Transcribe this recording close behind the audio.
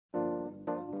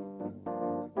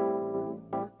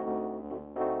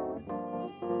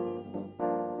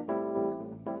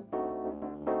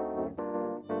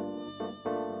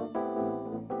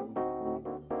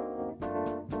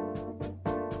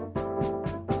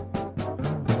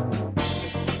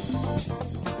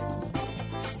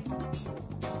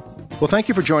Well, thank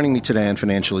you for joining me today on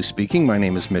Financially Speaking. My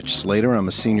name is Mitch Slater. I'm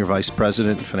a Senior Vice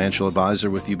President and Financial Advisor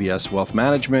with UBS Wealth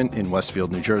Management in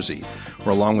Westfield, New Jersey,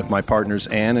 where along with my partners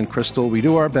Ann and Crystal, we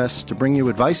do our best to bring you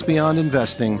advice beyond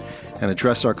investing and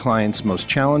address our clients' most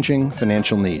challenging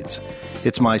financial needs.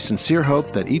 It's my sincere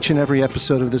hope that each and every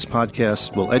episode of this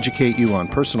podcast will educate you on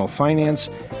personal finance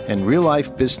and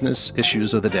real-life business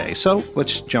issues of the day. So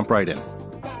let's jump right in.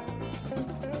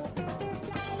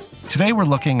 Today, we're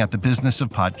looking at the business of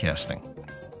podcasting.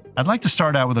 I'd like to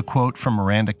start out with a quote from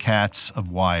Miranda Katz of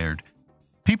Wired.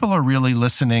 People are really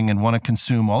listening and want to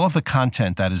consume all of the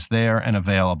content that is there and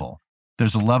available.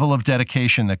 There's a level of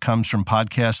dedication that comes from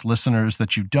podcast listeners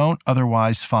that you don't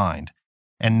otherwise find.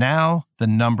 And now the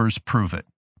numbers prove it.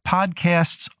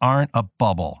 Podcasts aren't a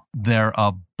bubble. They're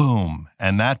a boom.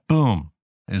 And that boom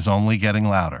is only getting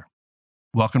louder.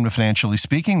 Welcome to Financially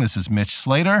Speaking. This is Mitch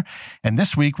Slater, and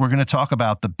this week we're going to talk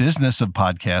about the business of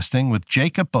podcasting with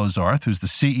Jacob Bozarth, who's the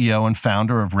CEO and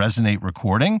founder of Resonate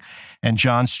Recording, and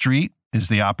John Street is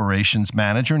the operations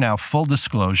manager. Now, full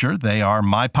disclosure, they are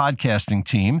my podcasting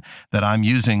team that I'm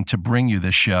using to bring you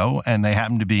this show, and they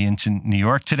happen to be in New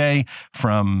York today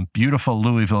from beautiful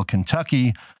Louisville,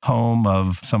 Kentucky, home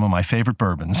of some of my favorite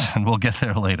bourbons, and we'll get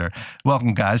there later.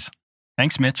 Welcome, guys.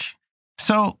 Thanks, Mitch.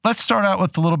 So let's start out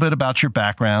with a little bit about your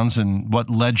backgrounds and what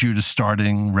led you to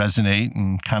starting Resonate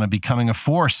and kind of becoming a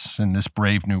force in this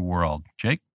brave new world.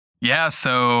 Jake? Yeah,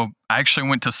 so I actually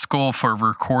went to school for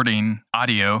recording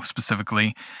audio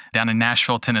specifically down in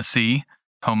Nashville, Tennessee,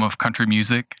 home of country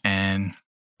music and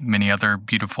many other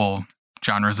beautiful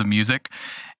genres of music.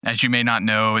 As you may not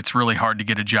know, it's really hard to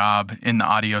get a job in the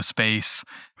audio space,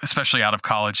 especially out of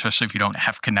college, especially if you don't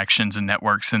have connections and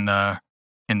networks in the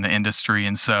industry.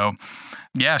 And so,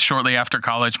 yeah, shortly after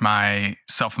college,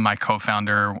 myself and my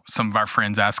co-founder, some of our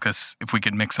friends asked us if we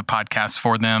could mix a podcast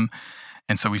for them.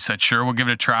 And so we said, sure, we'll give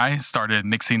it a try, started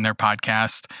mixing their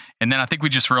podcast. And then I think we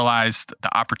just realized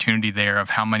the opportunity there of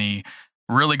how many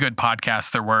really good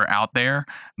podcasts there were out there,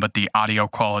 but the audio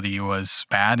quality was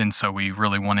bad. And so we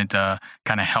really wanted to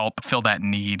kind of help fill that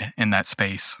need in that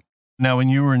space. Now, when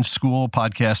you were in school,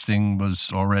 podcasting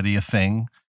was already a thing.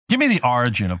 Give me the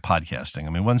origin of podcasting. I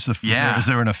mean, is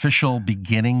there an official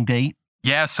beginning date?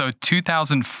 Yeah, so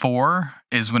 2004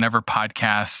 is whenever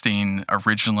podcasting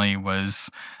originally was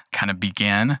kind of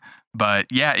began. But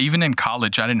yeah, even in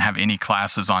college, I didn't have any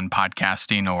classes on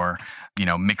podcasting or,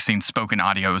 mixing spoken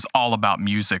audio. It was all about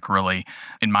music, really,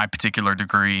 in my particular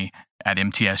degree at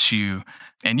MTSU.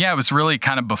 And yeah, it was really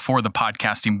kind of before the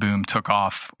podcasting boom took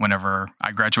off whenever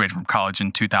I graduated from college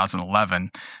in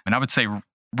 2011. And I would say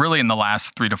really in the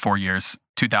last 3 to 4 years,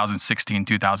 2016,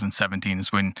 2017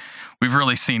 is when we've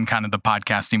really seen kind of the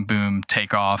podcasting boom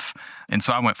take off. And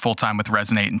so I went full-time with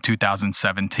Resonate in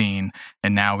 2017.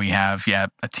 And now we have,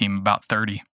 a team of about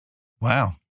 30.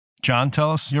 Wow. John,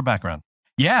 tell us your background.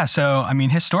 Yeah. So,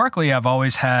 historically, I've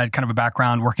always had kind of a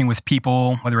background working with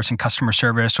people, whether it's in customer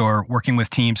service or working with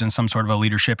teams in some sort of a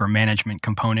leadership or management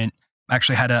component.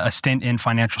 Actually had a stint in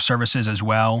financial services as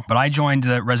well, but I joined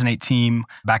the Resonate team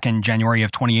back in January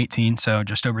of 2018, so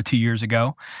just over 2 years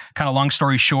ago. Kind of long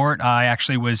story short, I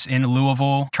actually was in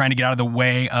Louisville trying to get out of the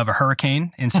way of a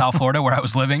hurricane in South Florida where I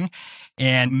was living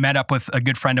and met up with a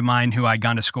good friend of mine who I'd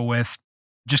gone to school with.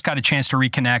 Just got a chance to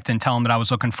reconnect and tell him that I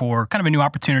was looking for kind of a new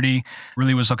opportunity,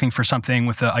 really was looking for something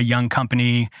with a young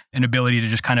company, an ability to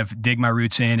just kind of dig my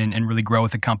roots in and really grow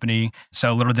with the company.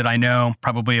 So little did I know,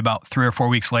 probably about 3 or 4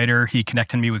 weeks later, he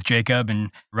connected me with Jacob,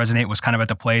 and Resonate was kind of at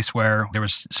the place where there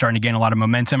was starting to gain a lot of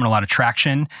momentum and a lot of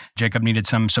traction. Jacob needed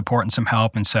some support and some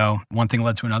help. And so one thing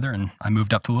led to another, and I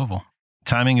moved up to Louisville.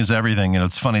 Timing is everything.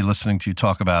 It's funny listening to you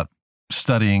talk about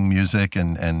studying music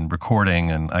and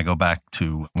recording. And I go back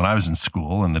to when I was in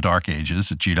school in the dark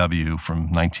ages at GW from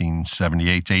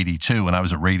 1978 to 82, when I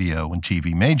was a radio and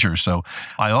TV major. So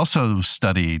I also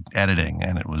studied editing,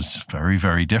 and it was very,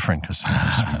 very different because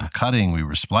we were cutting, we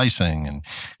were splicing, and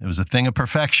it was a thing of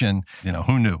perfection.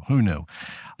 Who knew?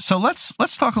 So let's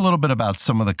talk a little bit about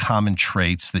some of the common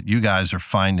traits that you guys are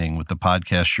finding with the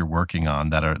podcast you're working on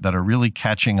that are really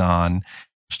catching on.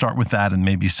 Start with that and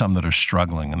maybe some that are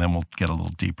struggling, and then we'll get a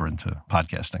little deeper into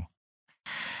podcasting.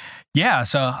 Yeah,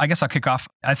 so I guess I'll kick off.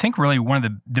 I think really one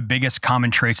of the biggest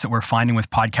common traits that we're finding with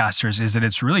podcasters is that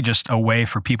it's really just a way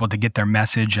for people to get their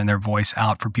message and their voice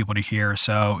out for people to hear.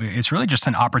 So it's really just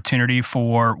an opportunity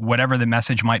for whatever the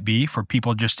message might be for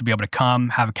people just to be able to come,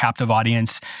 have a captive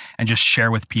audience, and just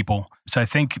share with people. So I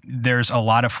think there's a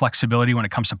lot of flexibility when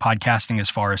it comes to podcasting as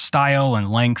far as style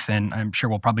and length, and I'm sure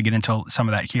we'll probably get into some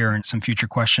of that here in some future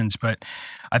questions. But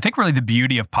I think really the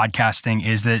beauty of podcasting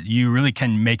is that you really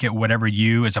can make it whatever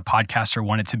you as a podcaster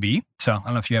want it to be. So I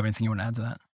don't know if you have anything you want to add to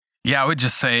that. Yeah, I would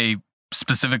just say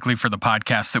specifically for the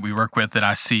podcasts that we work with that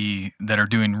I see that are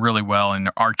doing really well and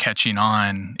are catching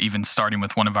on, even starting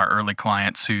with one of our early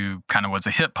clients who kind of was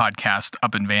a hit podcast,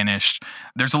 up and vanished.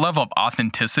 There's a level of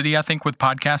authenticity, I think, with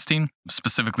podcasting,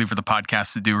 specifically for the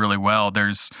podcasts that do really well.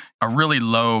 There's a really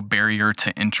low barrier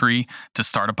to entry to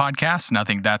start a podcast. And I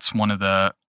think that's one of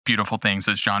the beautiful things,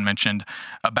 as John mentioned,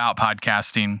 about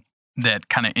podcasting, that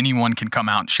kind of anyone can come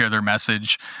out and share their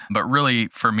message. But really,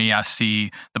 for me, I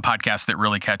see the podcasts that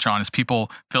really catch on is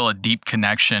people feel a deep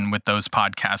connection with those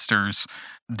podcasters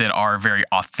that are very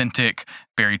authentic,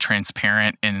 very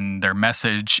transparent in their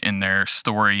message, in their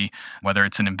story, whether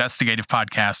it's an investigative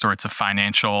podcast or it's a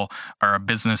financial or a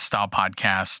business style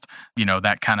podcast.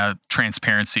 That kind of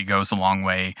transparency goes a long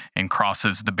way and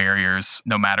crosses the barriers,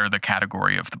 no matter the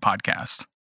category of the podcast.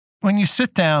 When you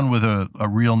sit down with a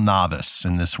real novice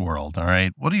in this world, all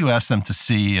right, what do you ask them to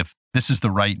see if this is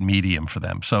the right medium for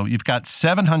them? So you've got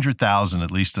 700,000, at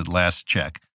least at last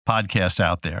check, podcasts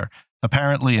out there.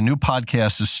 Apparently, a new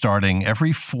podcast is starting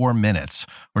every 4 minutes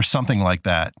or something like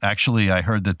that. Actually, I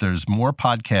heard that there's more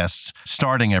podcasts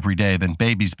starting every day than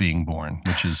babies being born,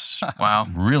 which is wow,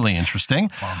 really interesting.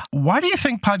 Wow. Why do you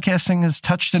think podcasting has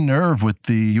touched a nerve with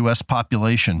the U.S.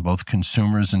 population, both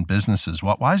consumers and businesses?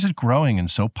 Why is it growing and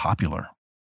so popular?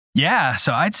 Yeah,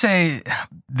 so I'd say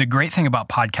the great thing about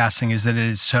podcasting is that it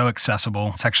is so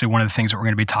accessible. It's actually one of the things that we're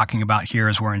going to be talking about here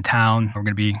as we're in town. We're going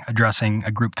to be addressing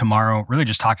a group tomorrow, really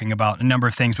just talking about a number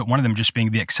of things, but one of them just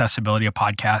being the accessibility of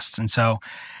podcasts. And so,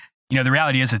 the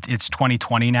reality is it's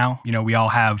 2020 now. We all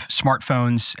have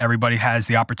smartphones. Everybody has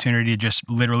the opportunity to just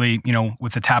literally,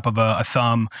 with the tap of a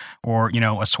thumb or,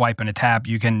 a swipe and a tap,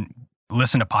 you can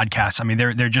listen to podcasts. I mean,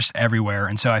 they're just everywhere.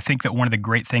 And so I think that one of the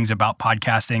great things about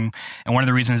podcasting, and one of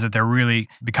the reasons that they're really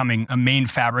becoming a main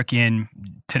fabric in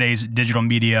today's digital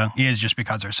media, is just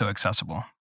because they're so accessible.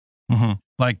 Mm-hmm.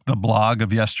 Like the blog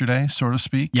of yesterday, so to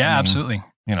speak? Yeah, absolutely.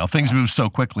 Things move so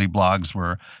quickly. Blogs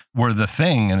were the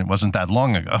thing, and it wasn't that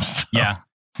long ago. So, yeah.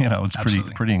 It's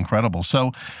pretty incredible.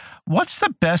 So what's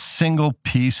the best single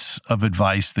piece of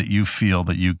advice that you feel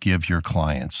that you give your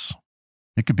clients?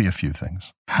 It could be a few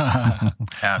things.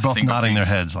 Both nodding their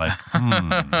heads like,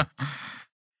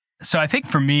 So I think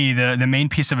for me, the main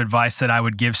piece of advice that I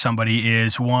would give somebody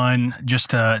is, one, just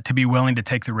to be willing to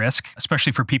take the risk,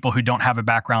 especially for people who don't have a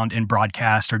background in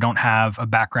broadcast or don't have a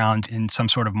background in some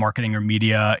sort of marketing or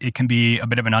media. It can be a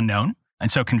bit of an unknown. And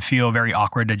so it can feel very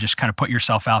awkward to just kind of put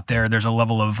yourself out there. There's a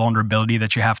level of vulnerability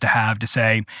that you have to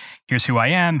say, here's who I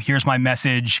am, here's my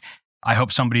message. I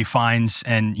hope somebody finds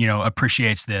and,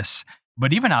 appreciates this.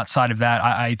 But even outside of that,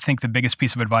 I think the biggest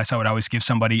piece of advice I would always give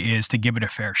somebody is to give it a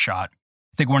fair shot.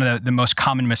 I think one of the most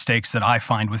common mistakes that I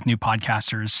find with new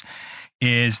podcasters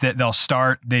is that they'll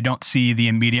start, they don't see the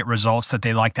immediate results that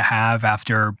they like to have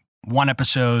after 1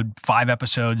 episode, 5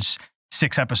 episodes,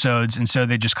 6 episodes, and so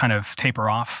they just kind of taper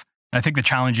off. And I think the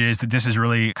challenge is that this is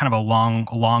really kind of a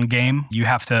long game. You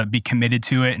have to be committed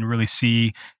to it and really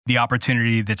see the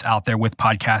opportunity that's out there with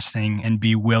podcasting and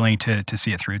be willing to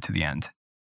see it through to the end.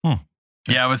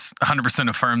 Yeah, I was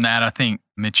 100% affirm that. I think,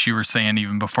 Mitch, you were saying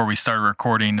even before we started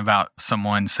recording about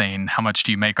someone saying, how much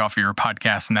do you make off of your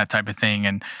podcast and that type of thing?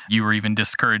 And you were even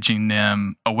discouraging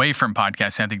them away from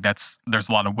podcasting. I think there's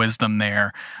a lot of wisdom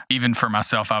there. Even for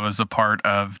myself, I was a part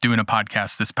of doing a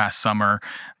podcast this past summer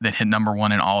that hit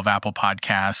 #1 in all of Apple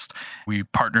Podcasts. We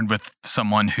partnered with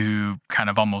someone who kind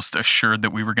of almost assured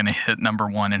that we were going to hit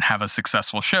 #1 and have a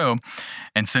successful show.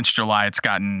 And since July, it's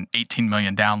gotten 18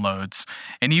 million downloads.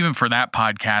 And even for that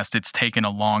podcast, it's taken a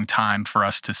long time for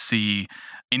us to see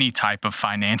any type of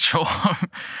financial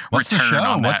return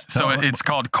on that. It's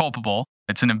called Culpable.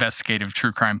 It's an investigative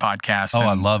true crime podcast. Oh,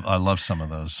 I love some of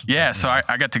those. Yeah, so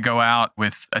I got to go out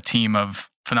with a team of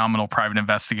phenomenal private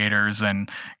investigators and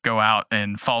go out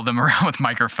and follow them around with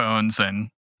microphones and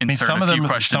insert a few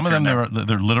questions. Some of them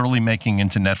they're literally making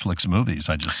into Netflix movies.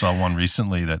 I just saw one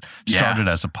recently that started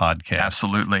as a podcast.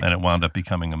 Absolutely. And it wound up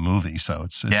becoming a movie. So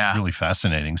it's really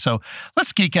fascinating. So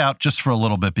let's geek out just for a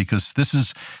little bit, because this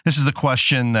is the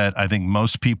question that I think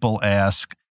most people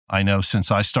ask. I know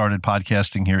since I started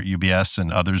podcasting here at UBS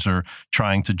and others are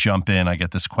trying to jump in, I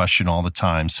get this question all the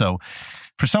time. So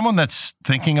for someone that's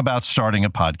thinking about starting a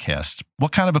podcast,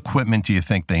 what kind of equipment do you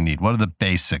think they need? What are the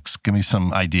basics? Give me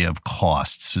some idea of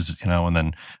costs, and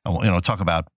then talk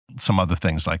about some other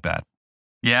things like that.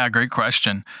 Yeah, great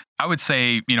question. I would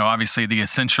say, obviously the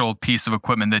essential piece of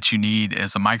equipment that you need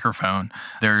is a microphone.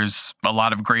 There's a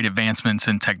lot of great advancements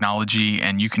in technology,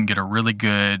 and you can get a really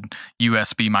good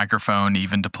USB microphone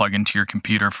even to plug into your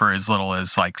computer for as little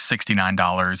as like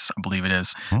 $69, I believe it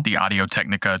is. Mhm. The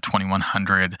Audio-Technica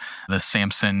 2100, the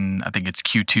Samson, I think it's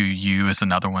Q2U is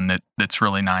another one that's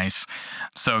really nice.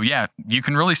 So yeah, you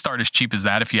can really start as cheap as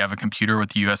that if you have a computer with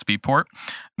a USB port.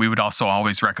 We would also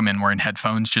always recommend wearing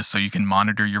headphones just so you can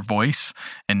monitor your voice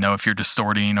and know if you're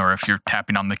distorting or if you're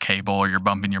tapping on the cable or you're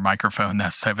bumping your microphone,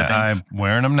 that type of things. I'm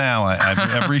wearing them now.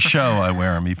 Every show I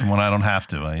wear them, even when I don't have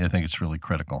to. I think it's really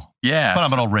critical. Yeah. But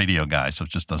I'm an old radio guy, so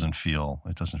it just doesn't feel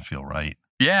right.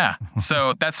 Yeah.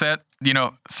 So that's it.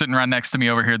 Sitting right next to me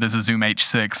over here, there's a Zoom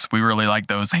H6. We really like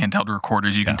those handheld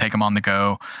recorders. You can take them on the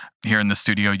go. Here in the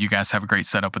studio, you guys have a great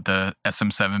setup with the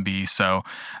SM7B. So,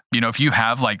 if you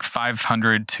have like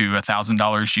 $500 to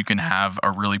 $1,000, you can have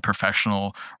a really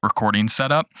professional recording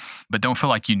setup. But don't feel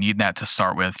like you need that to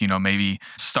start with. Maybe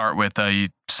start with a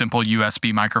simple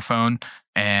USB microphone.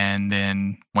 And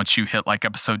then once you hit like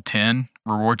episode 10,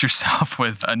 reward yourself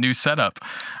with a new setup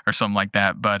or something like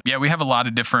that. But yeah, we have a lot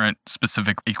of different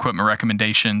specific equipment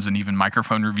recommendations and even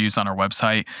microphone reviews on our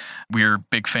website. We're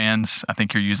big fans. I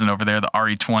think you're using over there the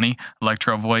RE20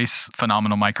 Electro Voice,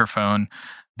 phenomenal microphone.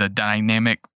 The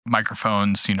dynamic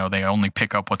microphones, they only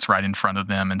pick up what's right in front of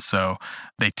them. And so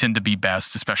they tend to be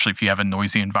best, especially if you have a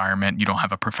noisy environment. You don't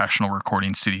have a professional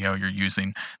recording studio. You're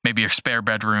using maybe a spare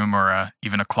bedroom or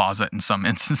even a closet in some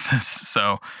instances.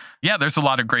 So yeah, there's a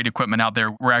lot of great equipment out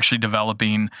there. We're actually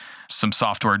developing some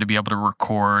software to be able to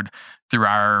record through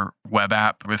our web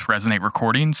app with Resonate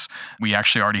Recordings. We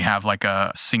actually already have like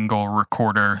a single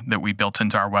recorder that we built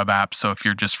into our web app. So if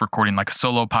you're just recording like a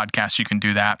solo podcast, you can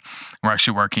do that. We're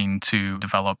actually working to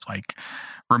develop like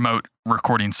remote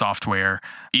recording software.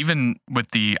 Even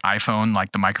with the iPhone,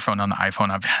 like the microphone on the iPhone,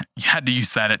 I've had to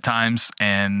use that at times.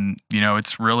 And,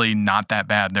 it's really not that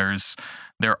bad.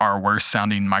 There are worse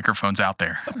sounding microphones out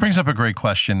there. That brings up a great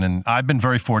question. And I've been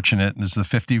very fortunate. This is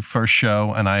the 51st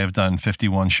show, and I have done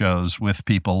 51 shows with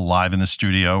people live in the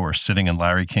studio or sitting in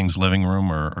Larry King's living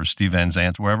room or Steve Van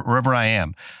Zandt's, wherever I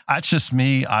am. That's just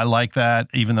me. I like that,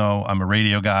 even though I'm a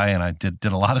radio guy and I did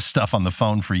a lot of stuff on the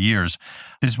phone for years.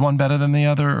 Is one better than the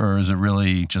other, or is it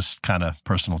really just kind of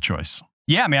personal choice?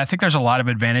 Yeah, I think there's a lot of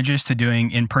advantages to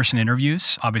doing in-person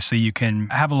interviews. Obviously, you can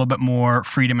have a little bit more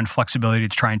freedom and flexibility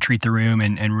to try and treat the room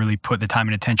and really put the time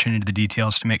and attention into the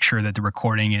details to make sure that the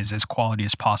recording is as quality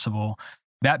as possible.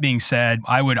 That being said,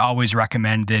 I would always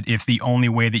recommend that if the only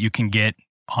way that you can get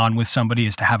on with somebody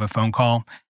is to have a phone call,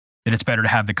 that it's better to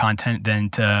have the content than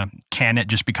to can it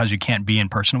just because you can't be in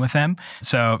person with them.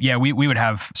 So yeah, we would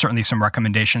have certainly some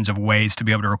recommendations of ways to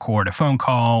be able to record a phone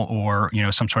call or,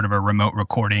 some sort of a remote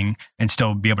recording and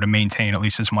still be able to maintain at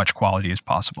least as much quality as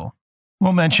possible.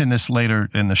 We'll mention this later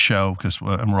in the show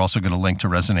and we're also going to link to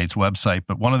Resonate's website.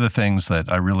 But one of the things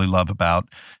that I really love about,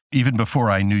 even before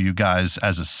I knew you guys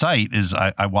as a site, is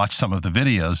I watched some of the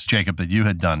videos, Jacob, that you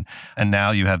had done. And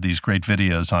now you have these great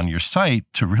videos on your site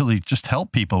to really just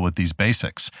help people with these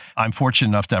basics. I'm fortunate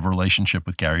enough to have a relationship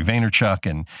with Gary Vaynerchuk,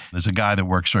 and there's a guy that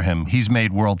works for him. He's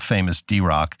made world famous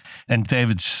D-Rock. And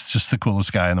David's just the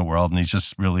coolest guy in the world. And he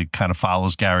just really kind of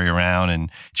follows Gary around and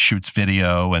shoots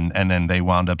video. And then they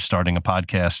wound up starting a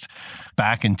podcast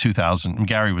back in 2000. And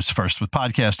Gary was first with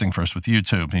podcasting, first with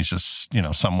YouTube. He's just,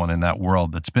 someone in that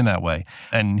world that's been that way.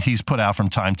 And he's put out from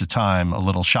time to time a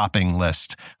little shopping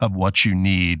list of what you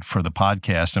need for the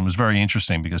podcast. And it was very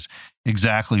interesting because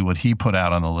exactly what he put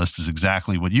out on the list is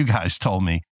exactly what you guys told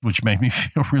me, which made me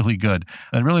feel really good.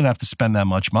 I really don't have to spend that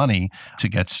much money to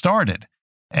get started.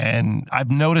 And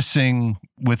I'm noticing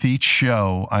with each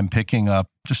show, I'm picking up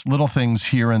just little things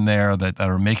here and there that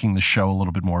are making the show a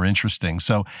little bit more interesting.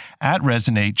 So at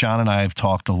Resonate, John and I have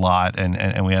talked a lot,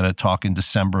 and we had a talk in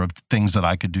December of things that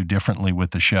I could do differently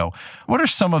with the show. What are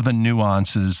some of the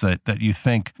nuances that you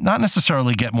think not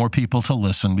necessarily get more people to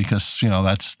listen, because,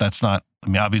 that's not,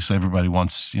 obviously everybody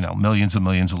wants, millions and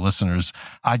millions of listeners.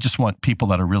 I just want people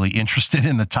that are really interested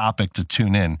in the topic to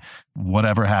tune in.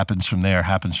 Whatever happens from there,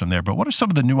 happens from there. But what are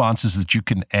some of the nuances that you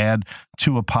can add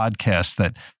to a podcast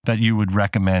that you would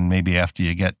recommend maybe after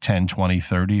you get 10, 20,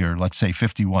 30, or let's say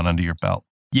 51 under your belt?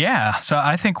 Yeah. So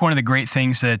I think one of the great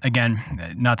things that,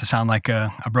 again, not to sound like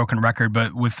a broken record,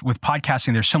 but with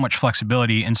podcasting, there's so much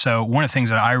flexibility. And so one of the things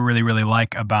that I really, really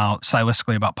like about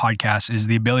stylistically about podcasts is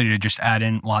the ability to just add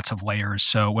in lots of layers.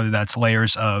 So whether that's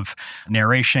layers of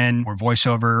narration or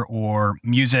voiceover or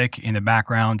music in the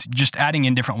background, just adding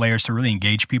in different layers to really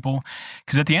engage people.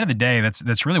 Because at the end of the day,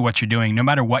 that's really what you're doing. No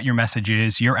matter what your message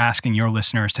is, you're asking your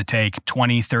listeners to take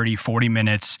 20, 30, 40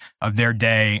 minutes of their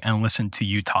day and listen to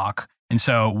you talk. And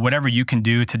so whatever you can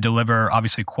do to deliver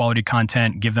obviously quality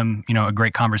content, give them, a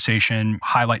great conversation,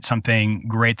 highlight something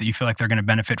great that you feel like they're going to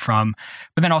benefit from,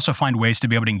 but then also find ways to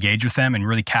be able to engage with them and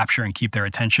really capture and keep their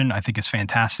attention, I think is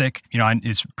fantastic.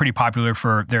 It's pretty popular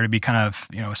for there to be kind of,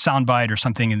 a soundbite or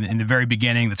something in the very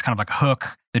beginning that's kind of like a hook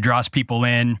that draws people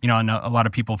in, and a lot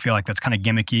of people feel like that's kind of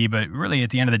gimmicky, but really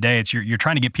at the end of the day, it's you're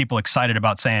trying to get people excited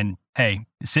about saying, hey,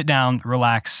 sit down,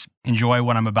 relax, enjoy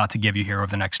what I'm about to give you here over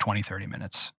the next 20, 30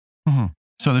 minutes. Mm-hmm.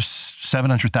 So there's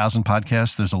 700,000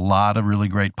 podcasts. There's a lot of really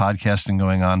great podcasting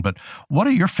going on. But what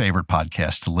are your favorite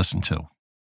podcasts to listen to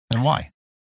and why?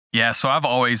 Yeah, so I've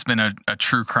always been a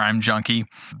true crime junkie.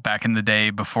 Back in the day,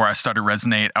 before I started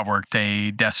Resonate, I worked a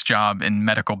desk job in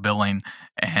medical billing.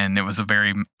 And it was a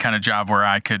very kind of job where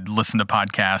I could listen to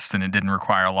podcasts and it didn't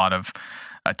require a lot of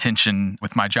attention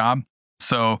with my job.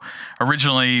 So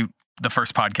originally, the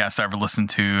first podcast I ever listened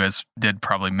to, as did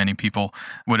probably many people,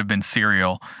 would have been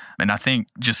Serial. And I think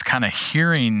just kind of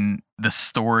hearing the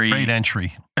story. Great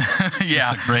entry.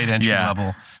 Yeah. Just a great entry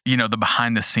level. The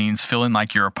behind the scenes, feeling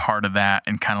like you're a part of that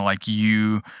and kind of like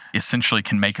you essentially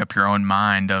can make up your own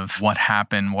mind of what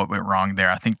happened, what went wrong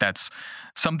there. I think that's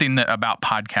something that about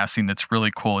podcasting that's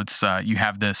really cool. It's you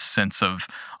have this sense of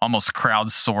almost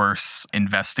crowdsource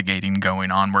investigating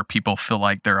going on where people feel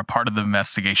like they're a part of the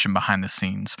investigation behind the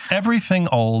scenes. Everything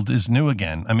old is new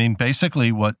again. I mean,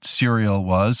 basically what Serial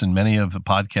was and many of the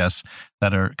podcasts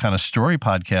that are kind of story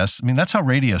podcasts, I mean, that's how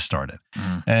radio started.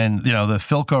 Mm. And, the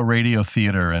Philco Radio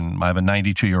Theater, and I have a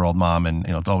 92-year-old mom, and,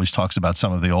 it always talks about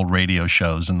some of the old radio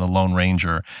shows and the Lone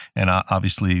Ranger, and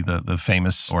obviously the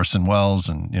famous Orson Welles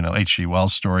and, H.G.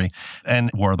 Wells story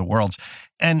and War of the Worlds.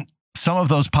 And some of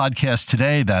those podcasts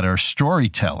today that are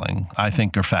storytelling, I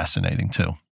think are fascinating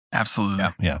too. Absolutely.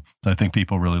 Yeah. So I think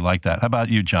people really like that. How about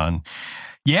you, John?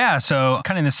 Yeah, so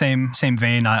kind of in the same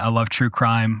vein, I love true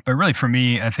crime, but really for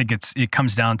me, I think it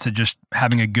comes down to just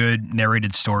having a good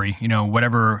narrated story.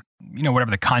 Whatever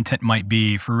the content might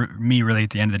be. For me, really, at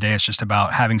the end of the day, it's just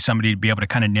about having somebody be able to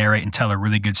kind of narrate and tell a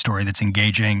really good story that's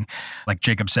engaging. Like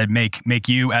Jacob said, make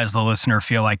you as the listener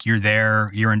feel like you're there,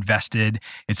 you're invested.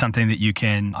 It's something that you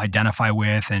can identify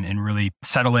with and really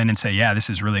settle in and say, yeah, this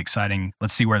is really exciting.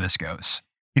 Let's see where this goes.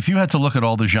 If you had to look at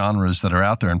all the genres that are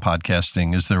out there in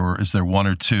podcasting, is there one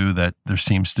or two that there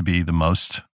seems to be the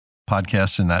most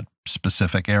podcasts in that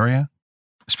specific area?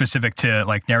 Specific to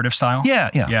like narrative style?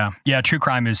 Yeah. True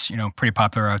crime is, pretty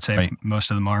popular. I would say most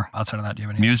of them are. Outside of that, do you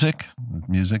have any?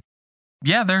 Music?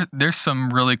 Yeah, there's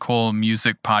some really cool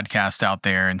music podcasts out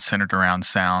there and centered around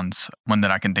sounds. One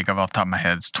that I can think of off the top of my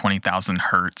head is 20,000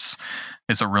 Hertz.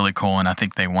 Is a really cool one. I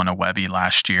think they won a Webby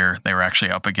last year. They were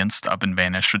actually up against Up and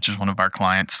Vanish, which is one of our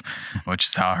clients, which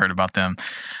is how I heard about them.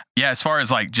 Yeah, as far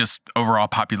as like just overall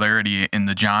popularity in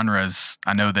the genres,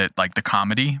 I know that like the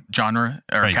comedy genre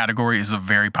or category is a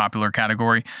very popular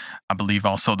category. I believe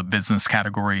also the business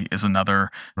category is another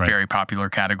very popular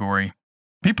category.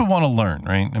 People want to learn,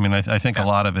 right? I mean, I think a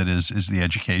lot of it is the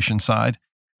education side.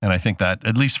 And I think that,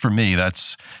 at least for me,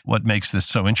 that's what makes this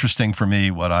so interesting for me.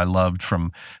 What I loved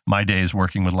from my days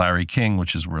working with Larry King,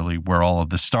 which is really where all of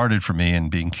this started for me,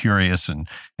 and being curious and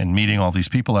meeting all these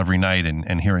people every night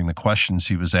and hearing the questions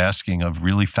he was asking of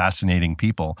really fascinating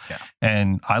people. Yeah.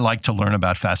 And I like to learn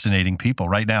about fascinating people.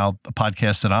 Right now, a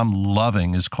podcast that I'm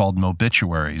loving is called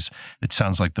Mobituaries. It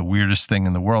sounds like the weirdest thing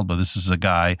in the world, but this is a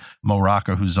guy, Mo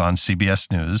Rocca, who's on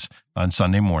CBS News on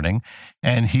Sunday morning,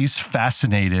 and he's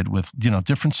fascinated with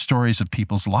different stories of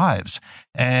people's lives,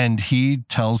 and he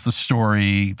tells the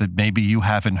story that maybe you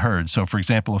haven't heard. So for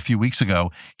example, a few weeks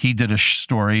ago he did a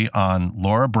story on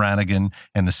Laura Branigan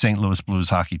and the St. Louis Blues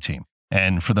hockey team.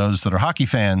 And for those that are hockey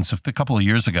fans, a couple of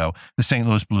years ago, the St.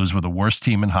 Louis Blues were the worst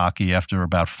team in hockey after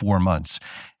about 4 months.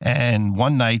 And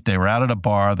one night they were out at a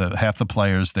bar, half the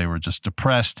players, they were just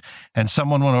depressed. And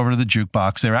someone went over to the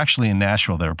jukebox. They were actually in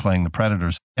Nashville. They were playing the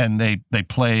Predators. And they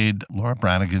played Laura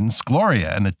Branigan's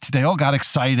Gloria. And they all got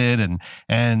excited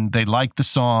and they liked the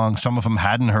song. Some of them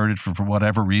hadn't heard it for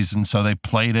whatever reason. So they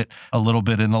played it a little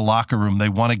bit in the locker room. They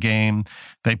won a game.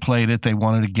 They played it. They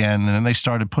won it again. And then they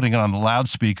started putting it on the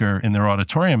loudspeaker in their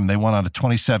auditorium. They went on a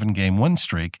 27-game win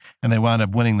streak, and they wound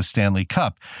up winning the Stanley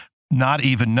Cup. not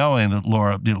even knowing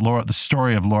that the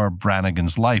story of Laura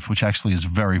Branigan's life, which actually is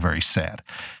very, very sad.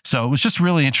 So it was just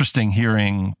really interesting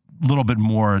hearing a little bit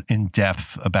more in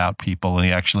depth about people. And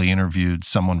he actually interviewed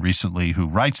someone recently who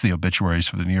writes the obituaries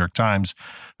for the New York Times,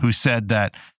 who said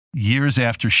that years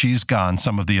after she's gone,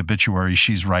 some of the obituaries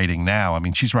she's writing now, I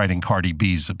mean, she's writing Cardi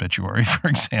B's obituary, for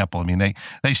example. I mean,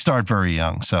 they start very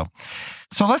young. So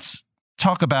let's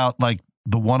talk about like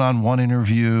the one-on-one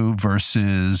interview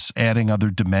versus adding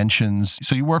other dimensions.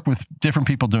 So you work with different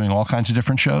people doing all kinds of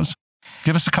different shows.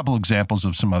 Give us a couple examples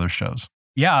of some other shows.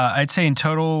 Yeah, I'd say in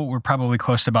total, we're probably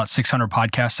close to about 600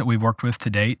 podcasts that we've worked with to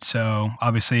date. So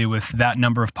obviously with that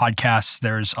number of podcasts,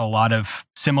 there's a lot of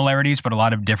similarities, but a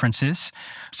lot of differences.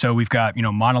 So we've got,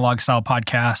 monologue style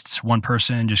podcasts, one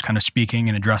person just kind of speaking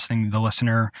and addressing the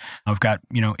listener. We've got,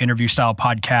 interview style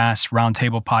podcasts,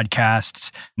 roundtable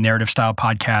podcasts, narrative style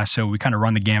podcasts. So we kind of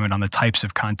run the gamut on the types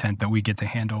of content that we get to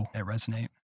handle at Resonate.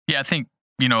 Yeah, I think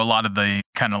a lot of the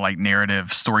kind of like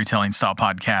narrative storytelling style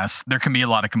podcasts, there can be a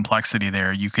lot of complexity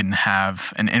there. You can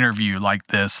have an interview like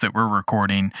this that we're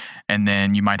recording, and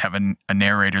then you might have a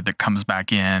narrator that comes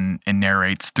back in and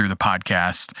narrates through the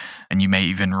podcast. And you may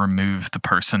even remove the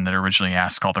person that originally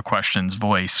asked all the questions'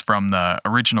 voice from the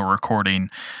original recording.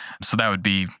 So that would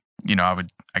be,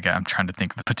 I'm trying to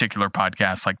think of a particular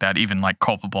podcast like that, even like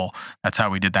Culpable. That's how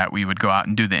we did that. We would go out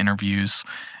and do the interviews,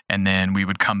 and then we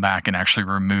would come back and actually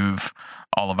remove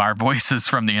all of our voices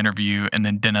from the interview. And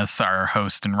then Dennis, our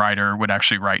host and writer, would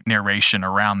actually write narration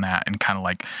around that and kind of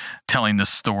like telling the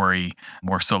story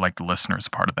more so like the listener is a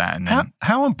part of that. And then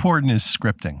how important is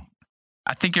scripting?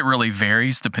 I think it really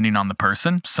varies depending on the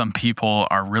person. Some people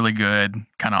are really good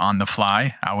kind of on the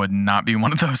fly. I would not be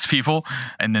one of those people.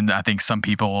 And then I think some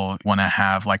people want to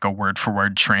have like a word for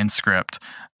word transcript.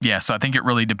 Yeah, so I think it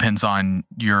really depends on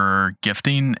your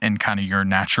gifting and kind of your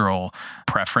natural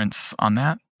preference on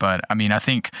that. But I mean, I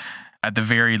think at the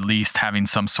very least, having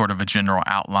some sort of a general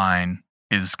outline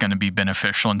is going to be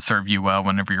beneficial and serve you well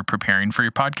whenever you're preparing for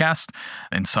your podcast.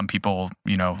 And some people,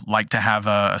 like to have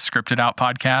a scripted out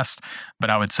podcast. But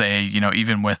I would say,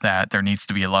 even with that, there needs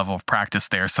to be a level of practice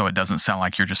there so it doesn't sound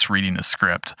like you're just reading a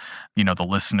script. The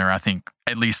listener, I think,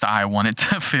 at least I want it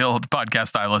to feel the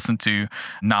podcast I listen to,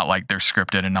 not like they're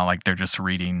scripted and not like they're just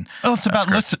reading. Oh,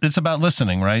 it's about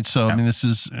listening, right? So, yeah. I mean, this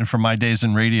is from my days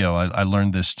in radio. I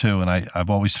learned this too. And I've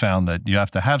always found that you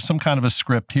have to have some kind of a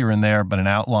script here and there, but an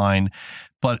outline.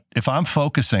 But if I'm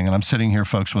focusing, and I'm sitting here,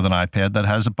 folks, with an iPad that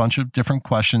has a bunch of different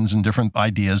questions and different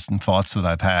ideas and thoughts that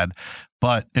I've had.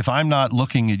 But if I'm not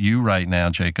looking at you right now,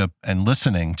 Jacob, and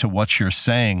listening to what you're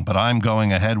saying, but I'm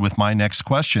going ahead with my next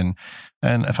question,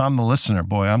 and if I'm the listener,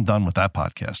 boy, I'm done with that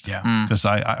podcast. Yeah, because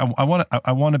I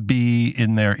want to be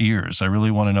in their ears. I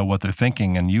really want to know what they're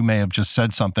thinking. And you may have just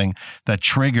said something that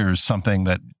triggers something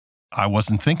that I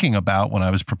wasn't thinking about when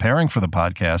I was preparing for the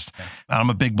podcast. Okay. I'm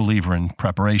a big believer in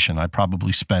preparation. I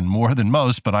probably spend more than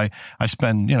most, but I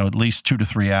spend, at least 2 to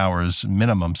 3 hours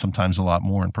minimum, sometimes a lot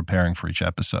more in preparing for each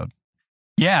episode.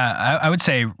 Yeah, I would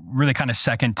say really kind of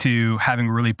second to having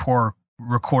really poor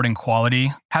recording quality,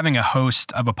 having a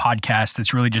host of a podcast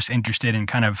that's really just interested in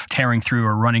kind of tearing through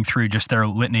or running through just their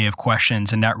litany of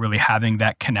questions and not really having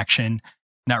that connection,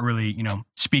 not really,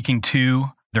 speaking to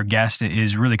their guest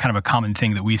is really kind of a common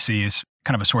thing that we see is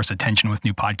kind of a source of tension with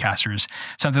new podcasters.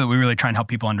 Something that we really try and help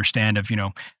people understand of,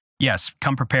 yes,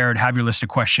 come prepared, have your list of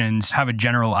questions, have a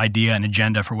general idea and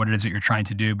agenda for what it is that you're trying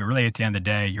to do. But really at the end of the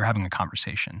day, you're having a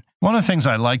conversation. One of the things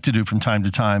I like to do from time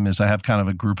to time is I have kind of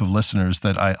a group of listeners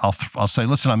that I'll say,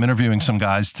 listen, I'm interviewing some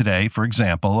guys today, for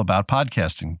example, about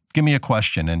podcasting. Give me a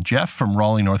question. And Jeff from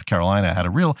Raleigh, North Carolina had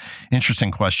a real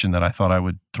interesting question that I thought I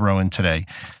would throw in today.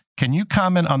 Can you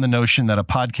comment on the notion that a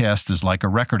podcast is like a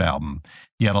record album,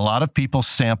 yet a lot of people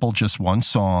sample just one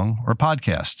song or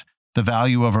podcast? The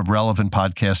value of a relevant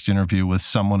podcast interview with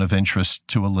someone of interest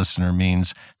to a listener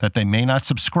means that they may not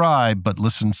subscribe, but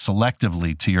listen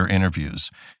selectively to your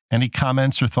interviews. Any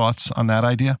comments or thoughts on that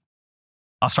idea?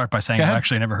 I'll start by saying I've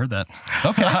actually never heard that.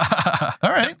 Okay.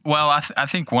 All right. Well, I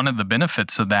think one of the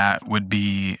benefits of that would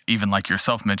be, even like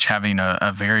yourself, Mitch, having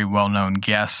a very well-known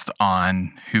guest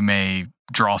on who may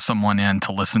draw someone in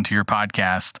to listen to your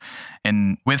podcast.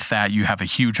 And with that, you have a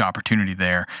huge opportunity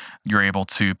there. You're able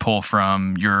to pull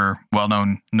from your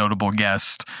well-known, notable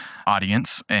guest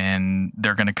audience, and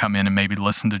they're going to come in and maybe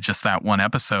listen to just that one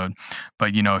episode.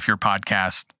 But, if your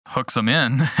podcast hooks them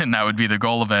in, and that would be the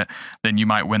goal of it, then you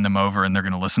might win them over and they're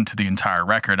going to listen to the entire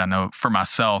record. I know for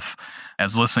myself,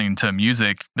 as listening to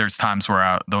music, there's times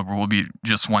where there will be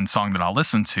just one song that I'll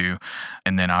listen to,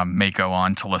 and then I may go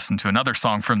on to listen to another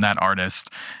song from that artist.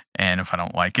 And if I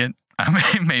don't like it,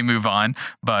 I may move on,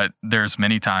 but there's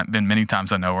been many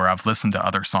times I know where I've listened to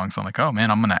other songs. I'm like, oh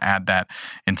man, I'm going to add that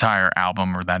entire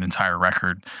album or that entire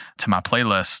record to my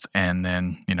playlist. And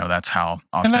then, that's how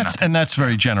often. And that's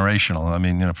very generational. I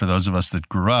mean, for those of us that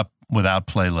grew up without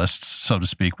playlists, so to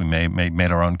speak, we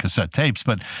made our own cassette tapes,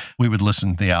 but we would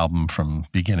listen to the album from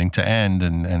beginning to end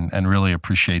and really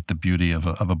appreciate the beauty of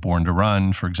a Born to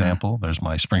Run, for example. There's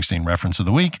my Springsteen reference of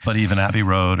the week, but even Abbey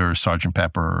Road or Sgt.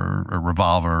 Pepper or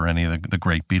Revolver or any of the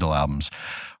great Beatle albums.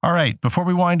 All right, before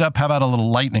we wind up, how about a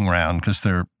little lightning round? Because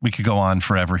we could go on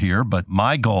forever here, but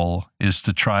my goal is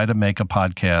to try to make a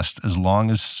podcast as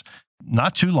long as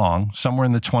not too long, somewhere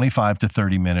in the 25 to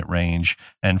 30 minute range.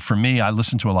 And for me, I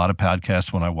listen to a lot of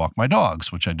podcasts when I walk my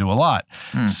dogs, which I do a lot.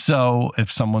 So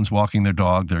if someone's walking their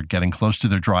dog, they're getting close to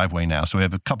their driveway now. So we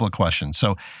have a couple of questions.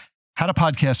 So how do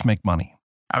podcasts make money?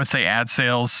 I would say ad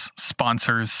sales,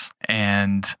 sponsors,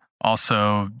 and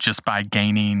also just by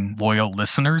gaining loyal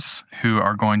listeners who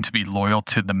are going to be loyal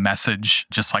to the message,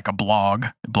 just like a blog.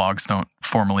 Blogs don't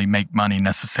formally make money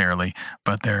necessarily,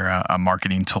 but they're a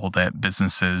marketing tool that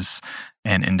businesses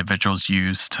and individuals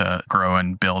use to grow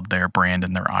and build their brand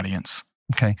and their audience.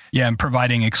 Okay. Yeah, and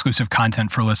providing exclusive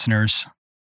content for listeners.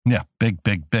 Yeah, big.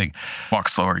 Walk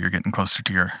slower, you're getting closer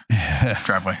to your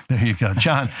driveway. There you go.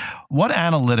 John, what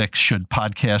analytics should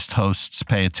podcast hosts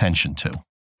pay attention to?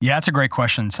 Yeah, that's a great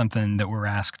question, something that we're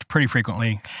asked pretty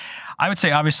frequently. I would say,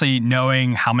 obviously,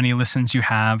 knowing how many listens you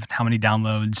have, how many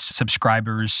downloads,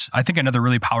 subscribers. I think another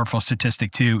really powerful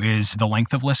statistic, too, is the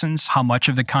length of listens, how much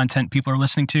of the content people are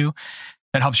listening to.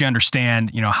 That helps you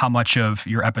understand, how much of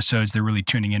your episodes they're really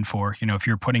tuning in for. If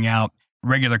you're putting out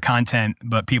regular content,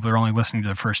 but people are only listening to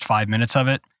the first 5 minutes of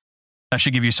it, that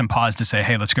should give you some pause to say,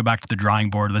 hey, let's go back to the drawing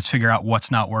board. Let's figure out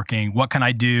what's not working. What can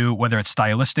I do, whether it's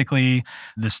stylistically,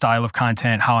 the style of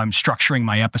content, how I'm structuring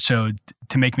my episode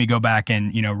to make me go back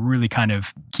and, really kind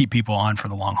of keep people on for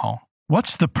the long haul.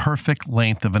 What's the perfect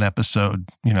length of an episode,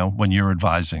 when you're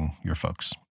advising your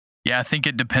folks? Yeah, I think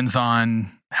it depends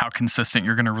on how consistent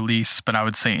you're going to release, but I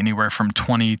would say anywhere from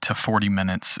 20 to 40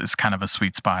 minutes is kind of a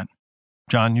sweet spot.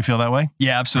 John, you feel that way?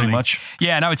 Yeah, absolutely. Pretty much?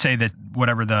 Yeah, and I would say that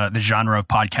whatever the genre of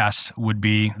podcast would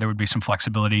be, there would be some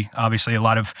flexibility. Obviously, a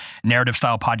lot of narrative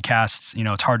style podcasts,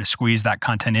 it's hard to squeeze that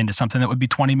content into something that would be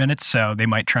 20 minutes, so they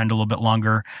might trend a little bit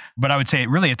longer. But I would say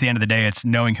really at the end of the day, it's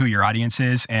knowing who your audience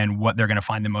is and what they're going to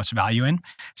find the most value in.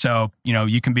 So,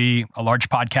 you can be a large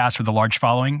podcast with a large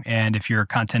following, and if your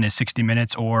content is 60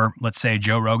 minutes or let's say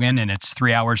Joe Rogan and it's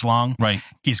 3 hours long, right?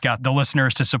 He's got the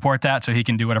listeners to support that, so he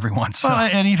can do whatever he wants. Well,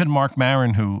 and even Mark Maron,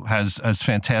 who has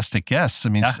fantastic guests. I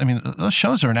mean, those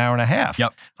shows are an hour and a half.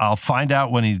 Yep. I'll find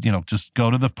out when he, just go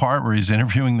to the part where he's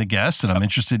interviewing the guest, and I'm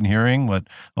interested in hearing what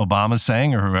Obama's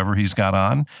saying or whoever he's got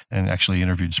on. And actually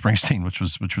interviewed Springsteen, which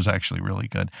was actually really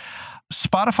good.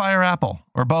 Spotify or Apple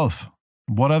or both?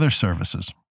 What other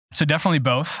services? So definitely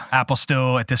both. Apple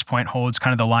still at this point holds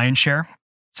kind of the lion's share.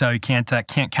 So you can't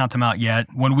count them out yet.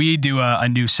 When we do a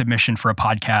new submission for a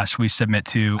podcast, we submit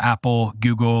to Apple,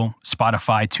 Google,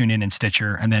 Spotify, TuneIn, and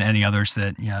Stitcher, and then any others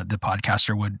that the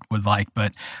podcaster would like.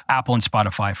 But Apple and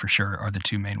Spotify for sure are the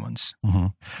two main ones. Mm-hmm.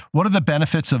 What are the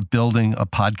benefits of building a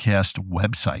podcast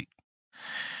website?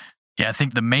 Yeah, I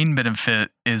think the main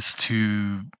benefit is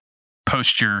to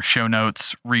post your show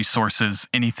notes, resources,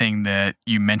 anything that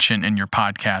you mention in your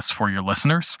podcast for your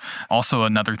listeners. Also,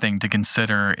 another thing to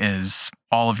consider is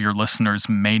all of your listeners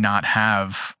may not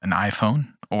have an iPhone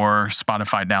or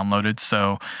Spotify downloaded,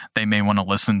 so they may want to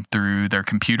listen through their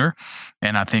computer.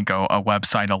 And I think a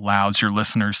website allows your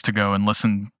listeners to go and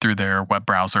listen through their web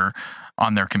browser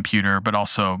on their computer, but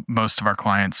also most of our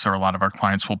clients or a lot of our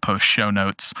clients will post show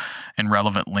notes and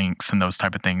relevant links and those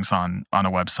type of things on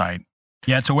a website.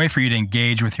 Yeah, it's a way for you to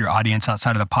engage with your audience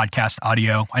outside of the podcast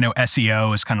audio. I know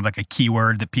SEO is kind of like a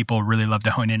keyword that people really love to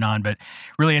hone in on, but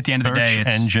really at the end of the day, it's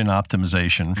engine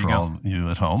optimization for all you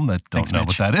at home that don't know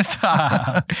what that is.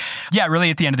 Yeah,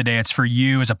 really at the end of the day, it's for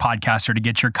you as a podcaster to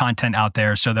get your content out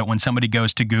there so that when somebody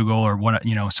goes to Google or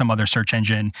some other search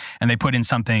engine and they put in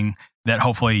something, that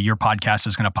hopefully your podcast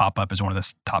is going to pop up as one of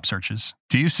the top searches.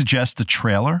 Do you suggest a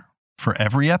trailer for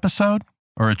every episode?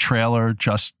 Or a trailer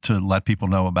just to let people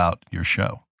know about your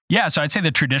show? Yeah, so I'd say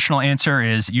the traditional answer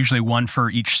is usually one for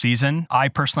each season. I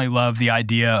personally love the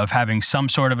idea of having some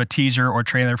sort of a teaser or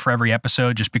trailer for every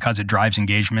episode just because it drives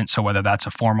engagement. So whether that's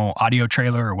a formal audio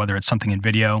trailer or whether it's something in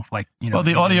video, like, Well,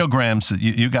 the audiograms,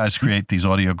 you guys create these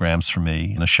audiograms for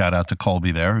me. And a shout out to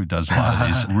Colby there, who does a lot of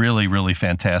these. Really, really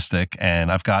fantastic.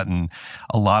 And I've gotten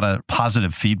a lot of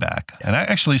positive feedback.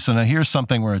 And so now here's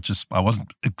something where I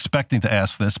wasn't expecting to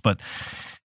ask this, but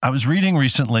I was reading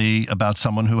recently about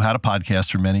someone who had a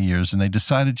podcast for many years and they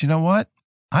decided, you know what?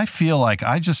 I feel like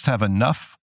I just have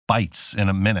enough bites in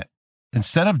a minute.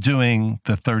 Instead of doing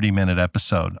the 30-minute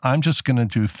episode, I'm just going to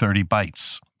do 30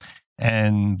 bites.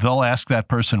 And they'll ask that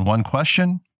person one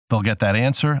question, they'll get that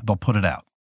answer, they'll put it out.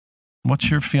 What's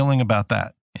your feeling about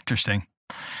that? Interesting.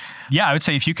 Yeah, I would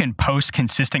say if you can post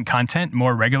consistent content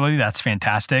more regularly, that's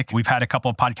fantastic. We've had a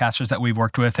couple of podcasters that we've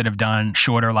worked with that have done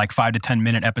shorter, like 5 to 10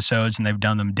 minute episodes, and they've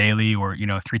done them daily or,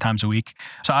 3 times a week.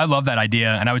 So I love that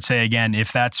idea. And I would say, again,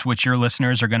 if that's what your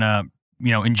listeners are going to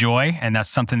enjoy, and that's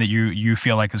something that you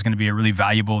feel like is going to be a really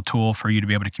valuable tool for you to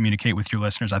be able to communicate with your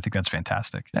listeners, I think that's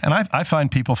fantastic. And I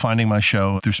find people finding my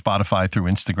show through Spotify, through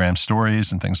Instagram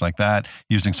stories and things like that,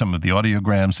 using some of the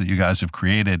audiograms that you guys have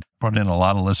created. Brought in a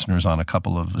lot of listeners on a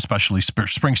couple of, especially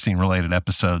Springsteen-related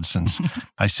episodes, since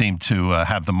I seem to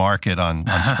have the market on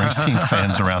Springsteen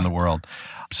fans around the world.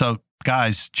 So,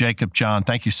 guys, Jacob, John,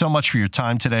 thank you so much for your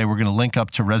time today. We're going to link up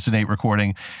to Resonate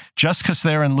Recording. Just because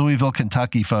they're in Louisville,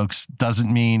 Kentucky, folks,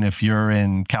 doesn't mean if you're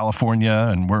in California,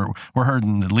 and we're heard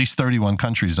in at least 31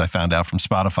 countries, I found out from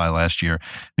Spotify last year.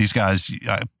 These guys,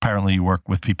 apparently you work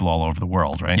with people all over the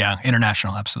world, right? Yeah,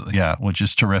 international, absolutely. Yeah, which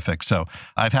is terrific. So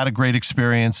I've had a great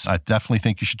experience. I definitely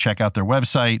think you should check out their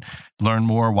website, learn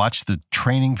more, watch the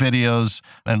training videos,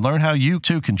 and learn how you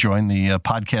too can join the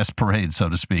podcast parade, so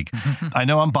to speak. I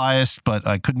know I'm biased, but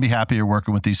I couldn't be happier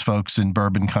working with these folks in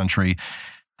bourbon country.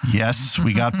 Yes,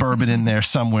 we got bourbon in there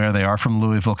somewhere. They are from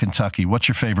Louisville, Kentucky. What's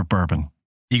your favorite bourbon?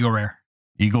 Eagle Rare.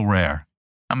 Eagle Rare.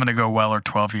 I'm going to go Weller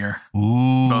 12-year.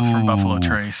 Ooh. Both from Buffalo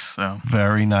Trace. So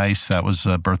very nice. That was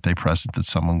a birthday present that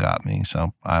someone got me.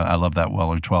 So I love that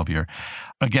Weller 12-year.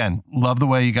 Again, love the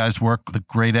way you guys work, the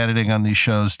great editing on these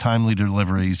shows, timely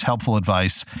deliveries, helpful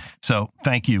advice. So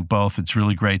thank you both. It's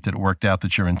really great that it worked out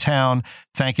that you're in town.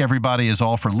 Thank everybody as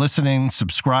all for listening,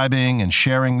 subscribing, and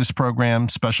sharing this program.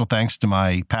 Special thanks to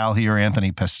my pal here,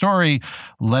 Anthony Pastori,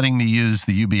 letting me use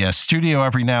the UBS studio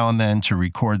every now and then to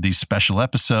record these special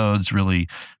episodes. Really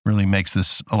makes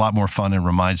this a lot more fun and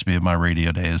reminds me of my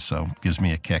radio days, so gives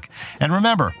me a kick. And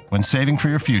remember, when saving for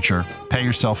your future, pay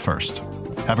yourself first.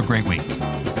 Have a great week.